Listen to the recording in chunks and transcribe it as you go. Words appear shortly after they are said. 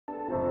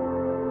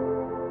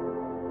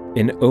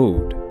An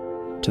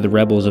ode to the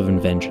Rebels of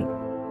Invention,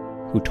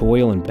 who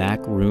toil in back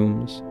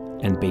rooms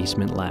and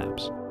basement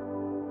labs,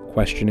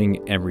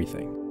 questioning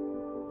everything,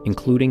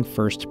 including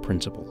first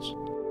principles,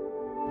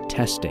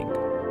 testing,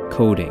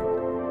 coding,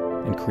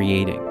 and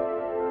creating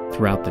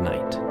throughout the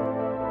night,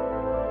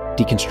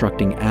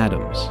 deconstructing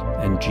atoms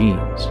and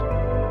genes,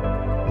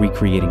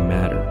 recreating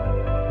matter,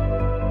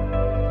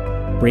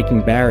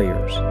 breaking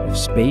barriers of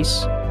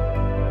space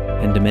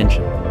and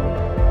dimension,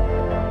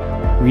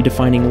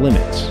 redefining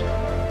limits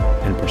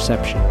and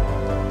perception.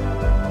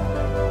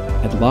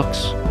 At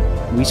Lux,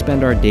 we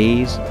spend our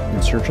days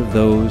in search of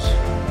those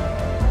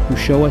who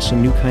show us a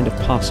new kind of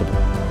possible.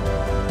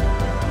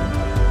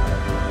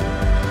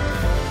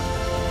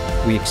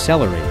 We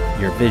accelerate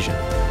your vision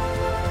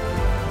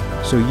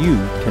so you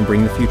can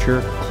bring the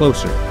future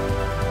closer.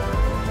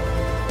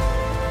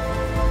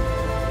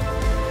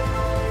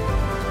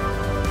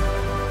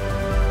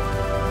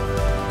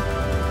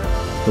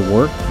 The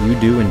work you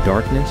do in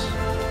darkness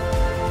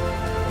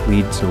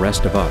leads the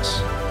rest of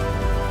us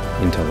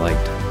into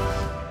light.